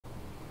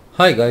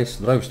Hi guys,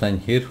 Driverstein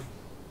here.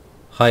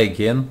 Hi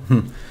again,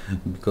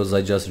 because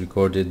I just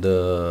recorded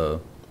the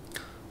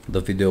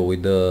video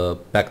with the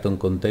packed on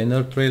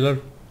container trailer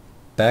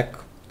pack.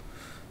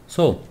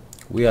 So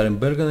we are in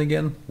Bergen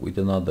again with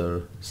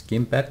another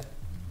skin pack.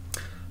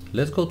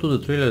 Let's go to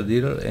the trailer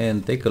dealer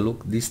and take a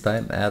look this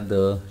time at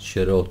the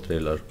Chereau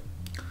trailer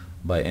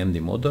by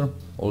Non-Modular,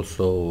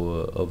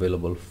 also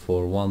available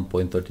for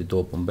 1.32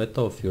 open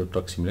beta of your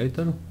truck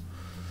simulator.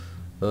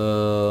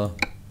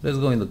 Let's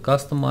go in the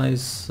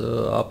customize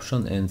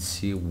option and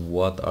see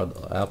what are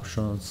the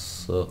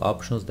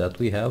options that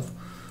we have.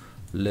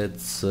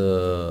 Let's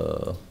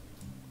put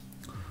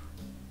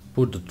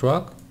the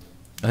truck.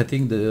 I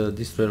think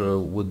this trailer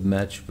would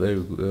match very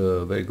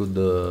good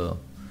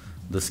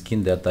the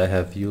skin that I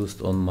have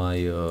used on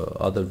my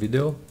other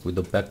video with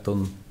the packed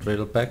on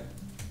trailer pack.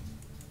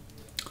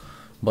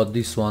 But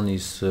this one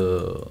is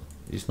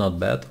not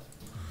bad.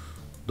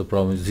 The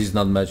problem is it's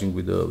not matching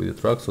with the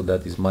truck, so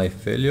that is my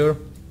failure.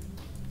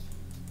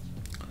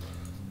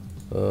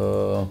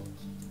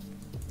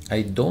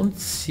 I don't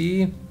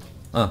see.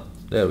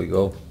 There we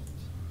go.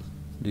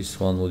 This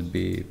one would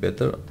be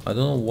better. I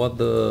don't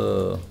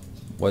know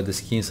why the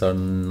skins are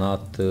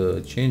not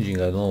changing.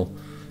 I don't know.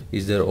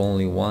 Is there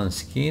only one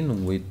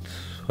skin with,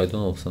 I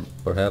don't know,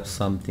 perhaps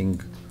something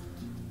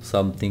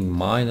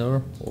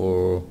minor,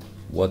 or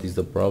what is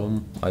the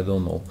problem? I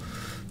don't know.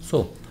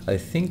 So I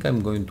think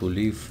I'm going to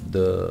leave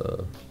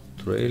the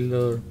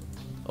trailer.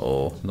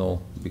 Oh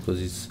no,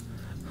 because it's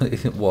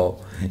wow,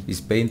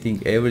 it's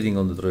painting everything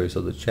on the trailer,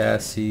 so the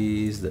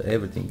chassis, the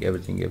everything.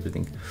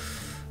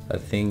 I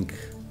think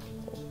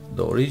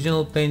the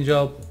original paint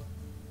job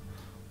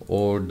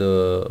or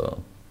the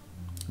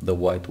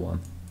white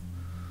one.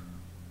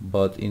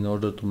 But in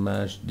order to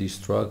match this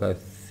truck, I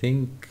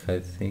think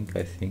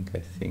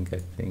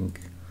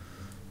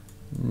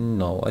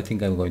no, I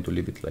think I'm going to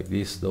leave it like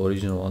this. The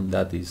original one,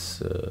 that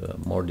is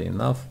more than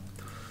enough.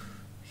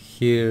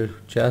 Here,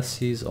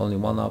 chassis only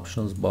one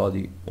options,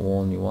 body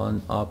only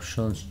one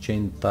options,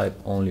 chain type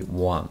only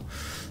one.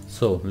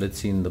 So let's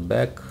see in the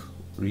back,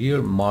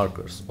 rear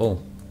markers.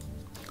 Oh,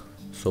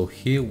 so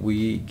here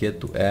we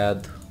get to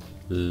add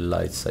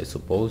lights, I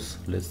suppose.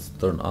 Let's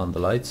turn on the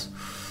lights.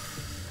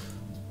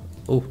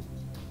 Oh,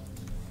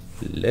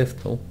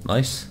 left. Oh,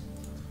 nice.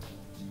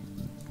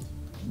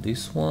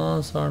 These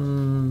ones are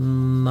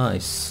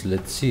nice.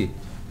 Let's see.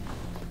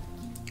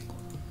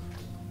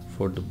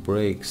 For the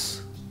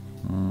brakes,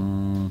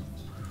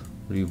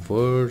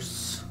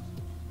 reverse.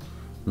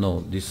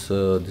 No, these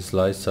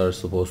lights are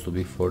supposed to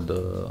be for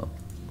the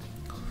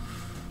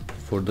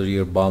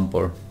rear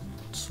bumper.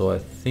 So I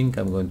think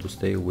I'm going to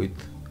stay with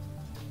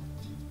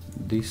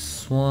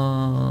these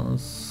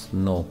ones.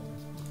 No,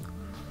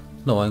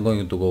 I'm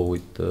going to go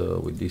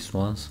with these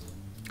ones.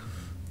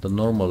 The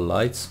normal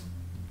lights.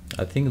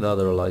 I think the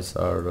other lights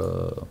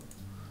are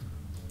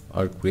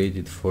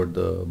created for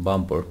the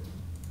bumper.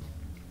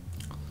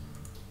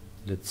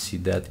 Let's see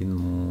that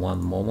in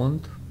one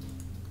moment.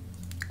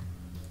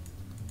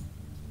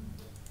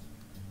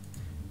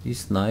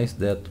 It's nice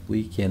that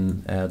we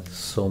can add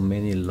so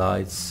many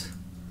lights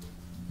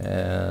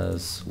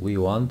as we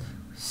want.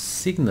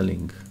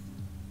 Signaling.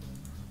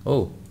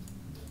 Oh.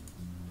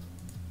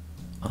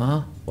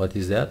 What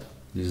is that?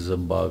 This is a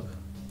bug.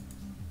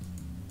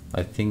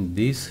 I think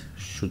this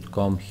should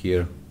come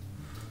here.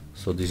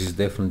 So this is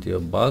definitely a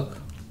bug.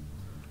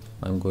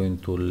 I'm going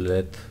to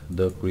let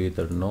the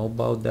creator know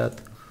about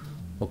that.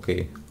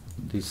 Okay,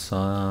 these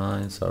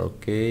signs are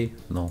okay.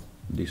 No,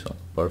 this one,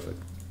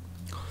 perfect.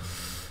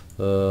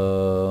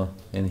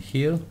 And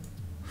here,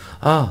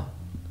 now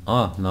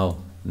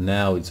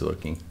it's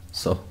working.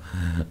 So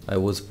I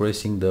was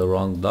pressing the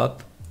wrong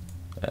dot,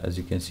 as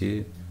you can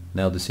see.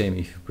 Now the same,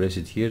 if you press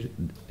it here,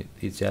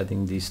 it's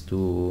adding these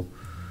two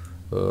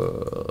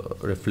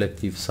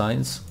reflective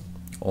signs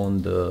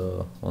on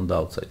the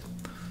outside.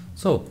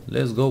 So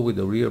let's go with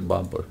the rear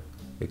bumper.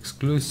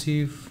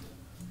 Exclusive,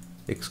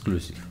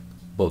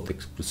 both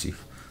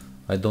exclusive.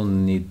 I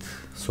don't need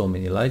so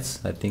many lights.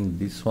 I think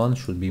this one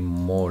should be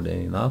more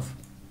than enough.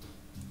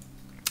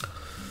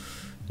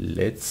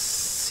 Let's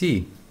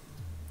see.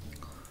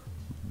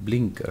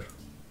 Blinker,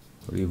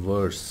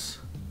 reverse,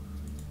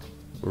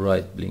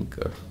 right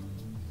blinker,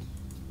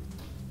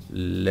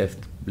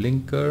 left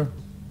blinker.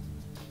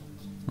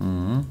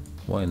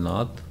 Why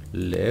not?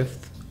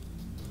 Left,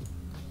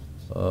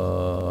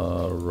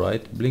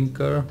 right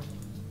blinker,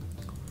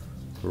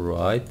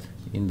 right.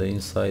 In the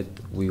inside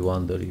we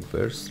want the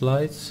reverse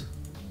lights.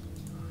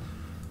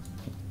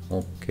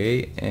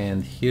 Okay,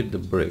 and here the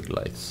brake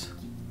lights.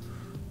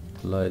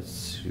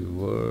 Lights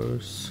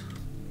reverse,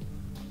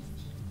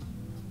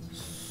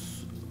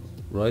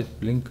 right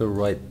blinker,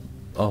 right.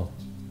 Oh,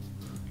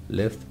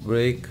 left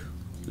brake,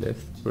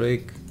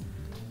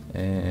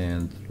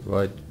 and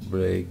right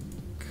brake,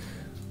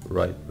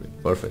 right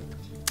brake. Perfect.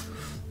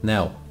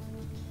 Now,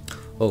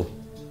 oh,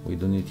 we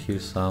do need here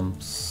some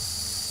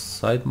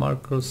side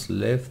markers,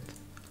 left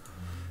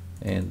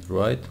and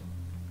right,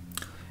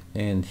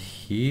 and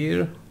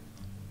here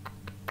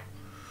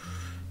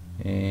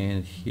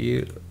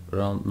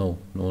round, no,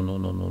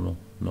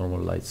 normal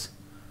lights.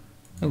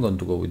 I'm going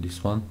to go with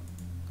this one.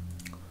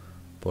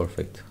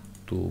 Perfect,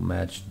 to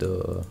match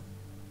the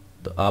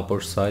upper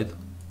side.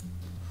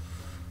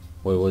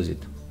 Where was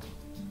it?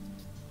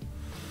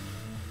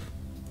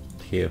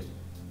 Here.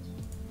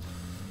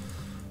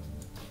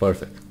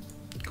 Perfect.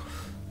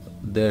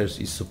 There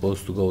is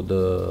supposed to go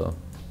the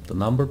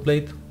number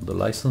plate, the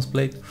license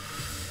plate.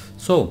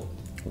 So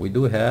we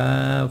do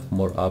have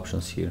more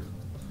options here.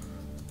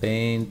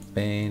 Paint,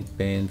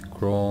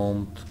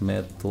 chromed,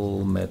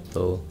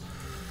 metal.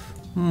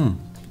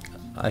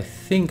 I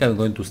think I'm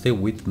going to stay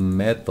with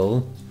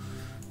metal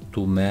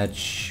to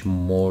match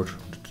more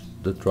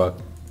the truck,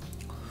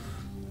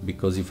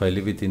 because if I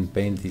leave it in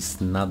paint,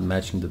 it's not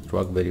matching the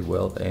truck very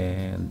well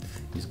and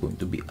it's going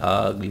to be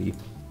ugly.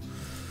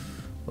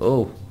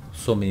 Oh,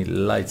 so many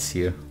lights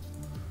here.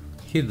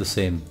 Here the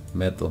same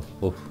metal.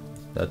 Oh,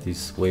 that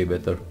is way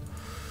better.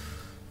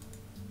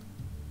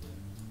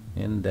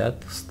 And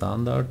that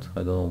standard,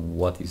 I don't know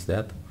what is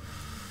that.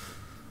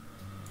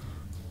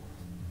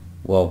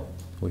 Wow,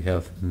 we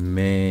have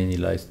many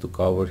lights to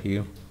cover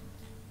here.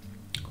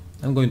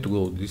 I'm going to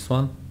go with this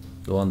one,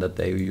 the one that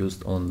I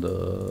used on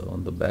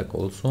the back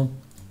also.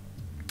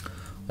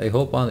 I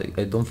hope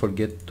I don't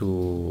forget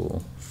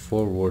to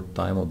forward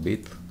time a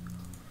bit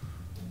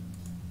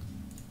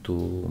to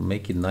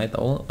make it night.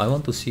 I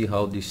want to see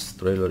how this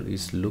trailer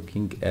is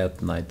looking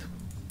at night.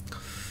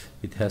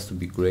 It has to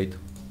be great,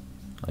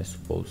 I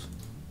suppose.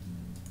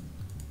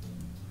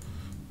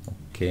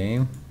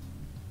 Okay.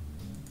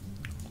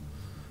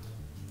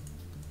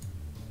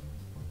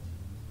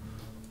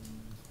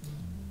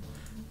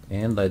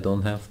 And I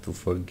don't have to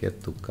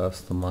forget to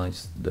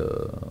customize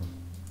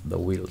the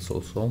wheels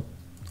also.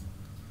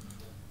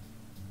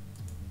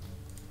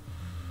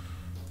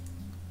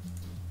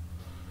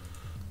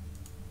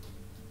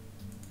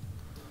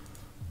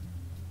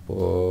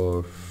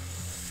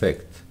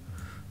 Perfect.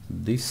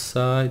 This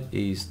side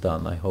is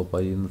done. I hope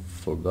I didn't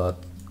forget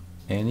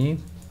any.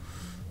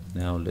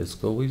 Now let's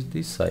go with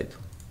this side.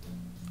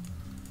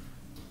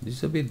 This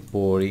is a bit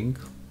boring,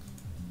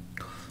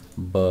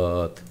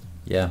 but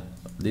yeah,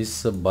 this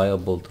is a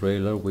buyable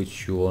trailer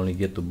which you only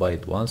get to buy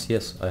it once.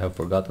 Yes, I have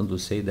forgotten to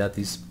say that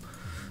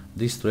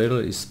this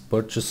trailer is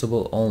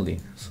purchasable only,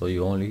 so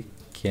you only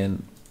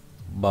can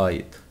buy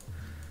it.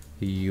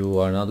 You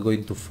are not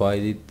going to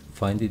find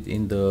it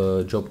in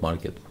the job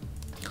market.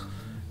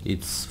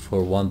 It's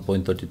for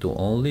 1.32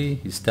 only.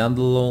 It's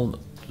standalone,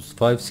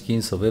 5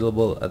 skins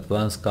available,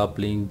 advanced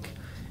coupling,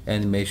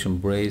 animation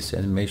brace,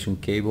 animation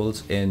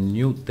cables, and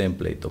new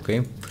template.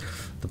 Okay,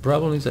 the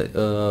problem is that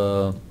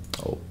oh,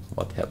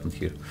 what happened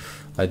here?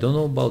 I don't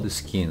know about the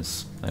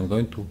skins. I'm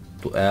going to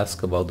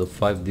ask about the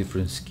 5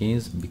 different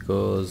skins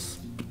because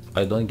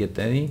I don't get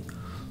any.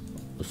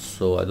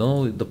 So I don't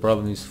know if the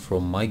problem is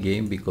from my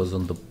game, because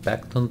on the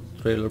Pacton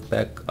trailer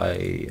pack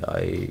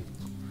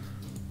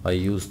I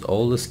used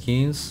all the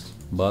skins,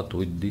 but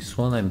with this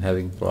one I'm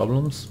having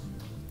problems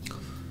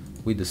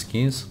with the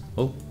skins.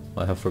 Oh,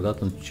 I have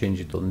forgotten to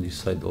change it on this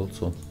side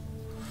also.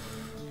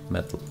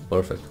 Metal,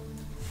 perfect.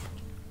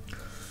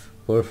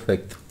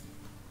 Perfect.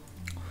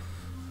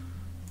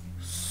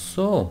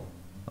 So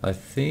I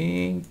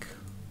think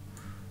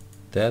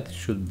that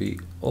should be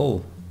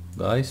all,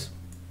 guys.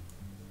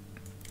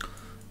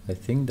 I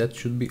think that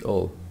should be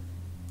all.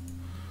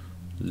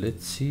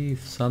 Let's see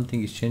if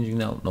something is changing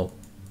now. No.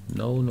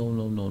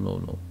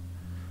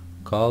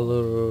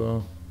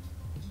 Color,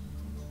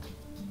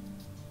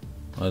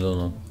 I don't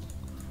know.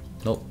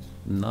 No,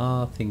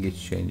 nothing is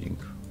changing.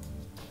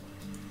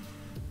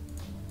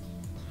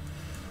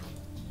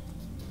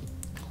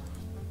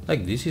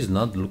 Like, this is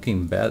not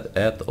looking bad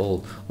at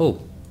all.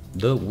 Oh,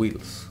 the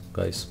wheels,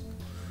 guys.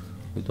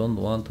 We don't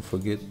want to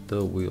forget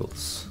the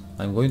wheels.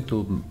 I'm going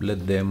to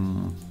let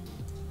them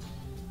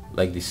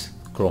like this,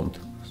 chromed.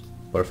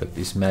 Perfect.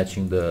 It's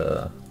matching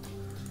the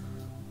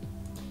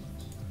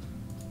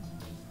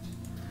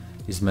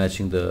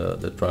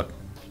truck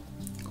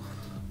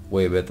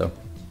way better.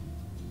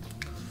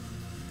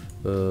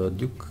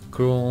 Duke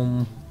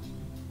chrome,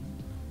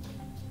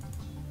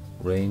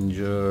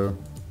 Ranger,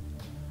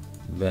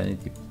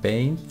 vanity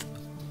paint.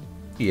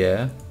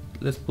 Yeah,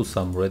 let's put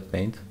some red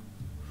paint.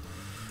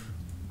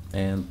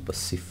 And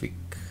Pacific.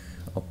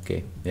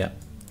 Okay, yeah,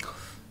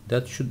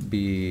 that should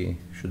be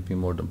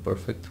more than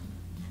perfect.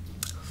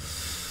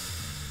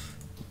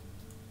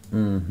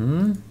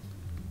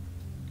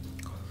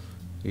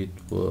 It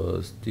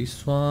was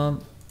this one,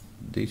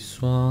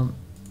 this one,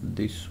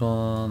 this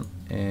one,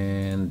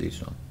 and this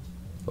one.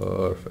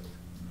 Perfect.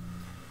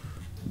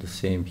 The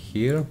same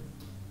here.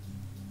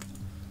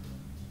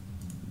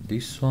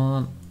 This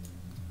one,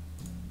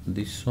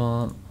 this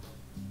one.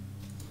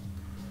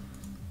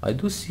 I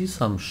do see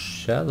some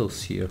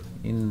shadows here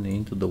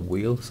into the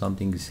wheel.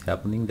 Something is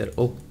happening there.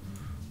 Oh,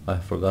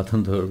 I've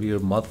forgotten the rear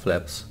mud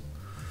flaps.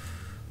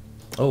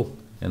 Oh,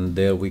 and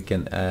there we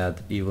can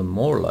add even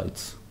more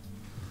lights.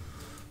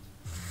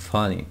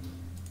 Funny.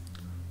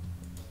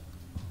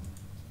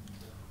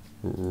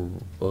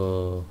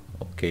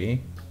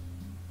 Okay.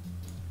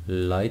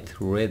 Light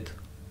red.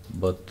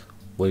 but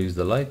where is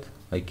the light?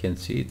 I can't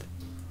see it.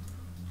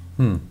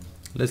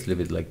 Let's leave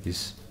it like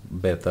this,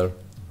 better.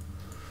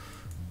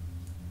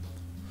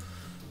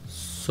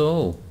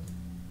 So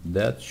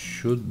that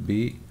should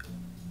be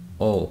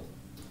all.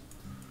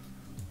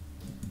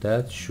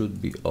 That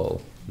should be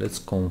all. Let's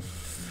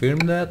confirm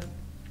that.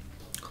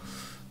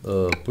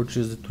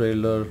 Purchase the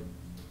trailer,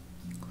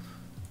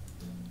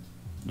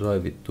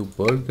 drive it to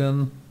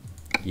Bergen.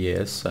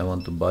 Yes, I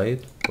want to buy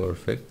it.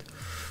 Perfect.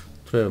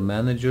 Trailer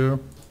manager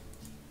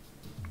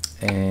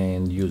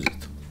and use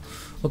it.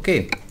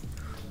 Okay,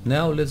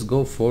 now let's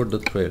go for the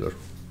trailer.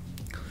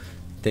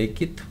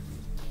 Take it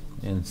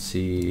and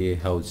see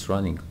how it's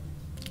running.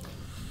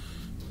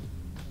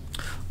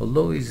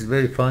 Although it's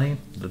very funny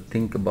to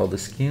think about the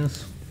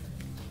skins,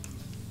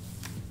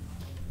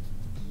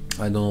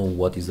 I don't know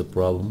what is the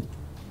problem.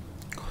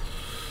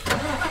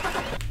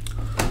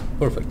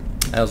 Perfect.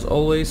 As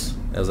always,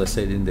 as I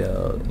said in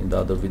the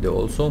other video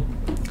also,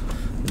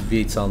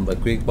 V8 sound by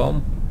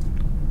Kriegbaum,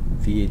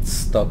 V8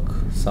 stock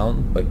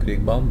sound by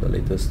Kriegbaum, the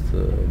latest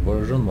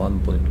version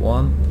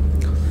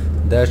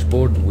 1.1,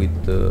 dashboard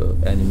with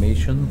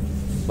animation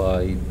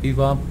by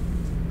Piva.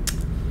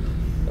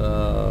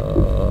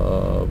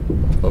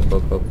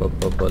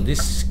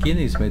 This skin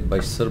is made by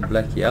Sir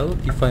Black Yellow,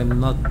 if I'm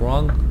not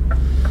wrong.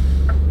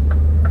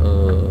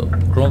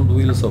 Chromed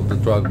wheels of the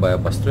truck by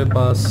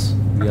Abastrepas,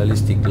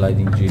 realistic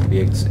lighting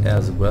JPX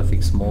as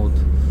graphics mode,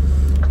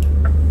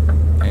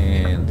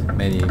 and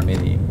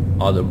many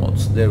other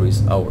modes. There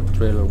is our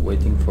trailer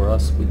waiting for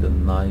us with the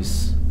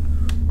nice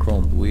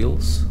chromed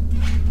wheels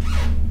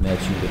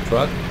matching the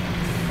truck.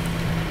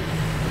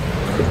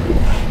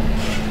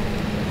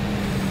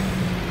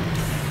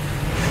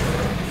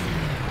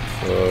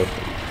 Perfect.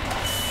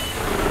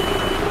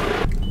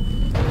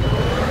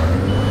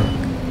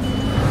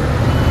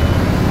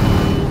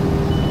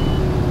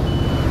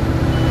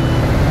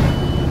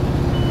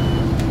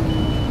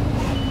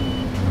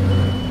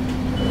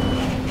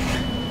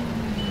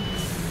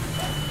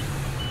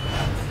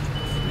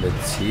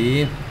 Let's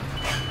see.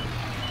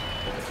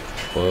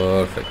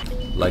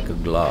 Perfect, like a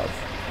glove.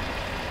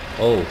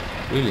 Oh,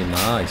 really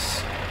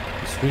nice.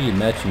 It's really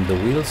matching the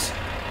wheels,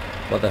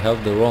 but I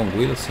have the wrong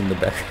wheels in the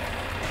back.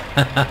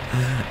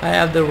 I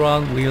have the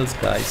wrong wheels,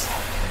 guys.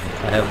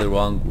 I have the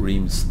wrong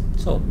rims.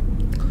 So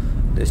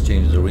let's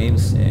change the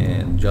rims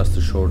and just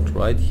a short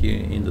ride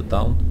here in the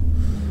town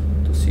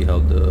to see how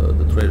the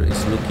trailer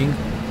is looking.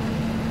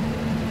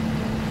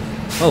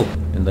 Oh,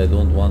 and I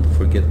don't want to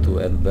forget to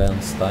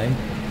advance time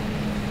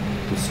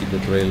to see the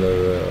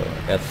trailer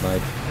at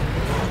night.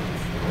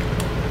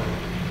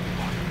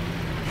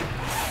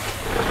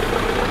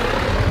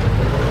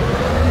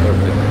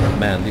 Perfect.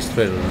 Man, this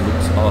trailer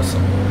looks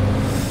awesome.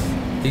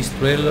 This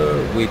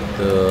trailer with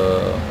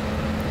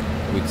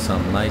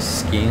some nice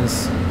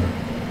skins,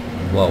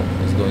 wow,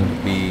 it's going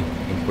to be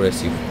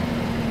impressive.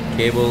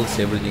 Cables,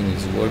 everything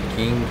is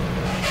working.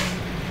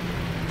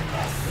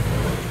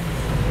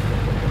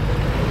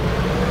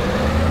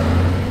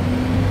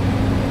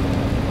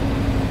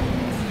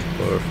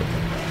 Perfect.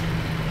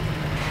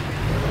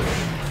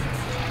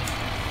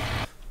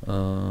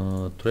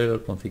 Trailer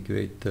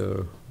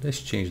configurator. Let's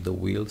change the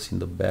wheels in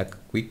the back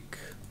quick.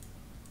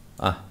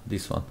 Ah,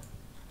 this one.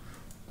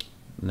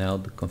 Now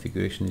the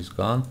configuration is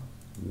gone.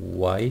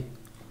 Why?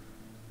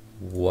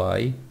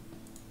 Red.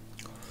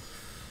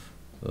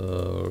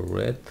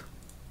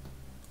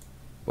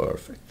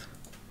 Perfect.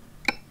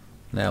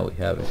 Now we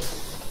have it.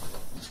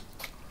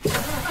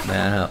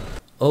 Now,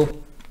 oh,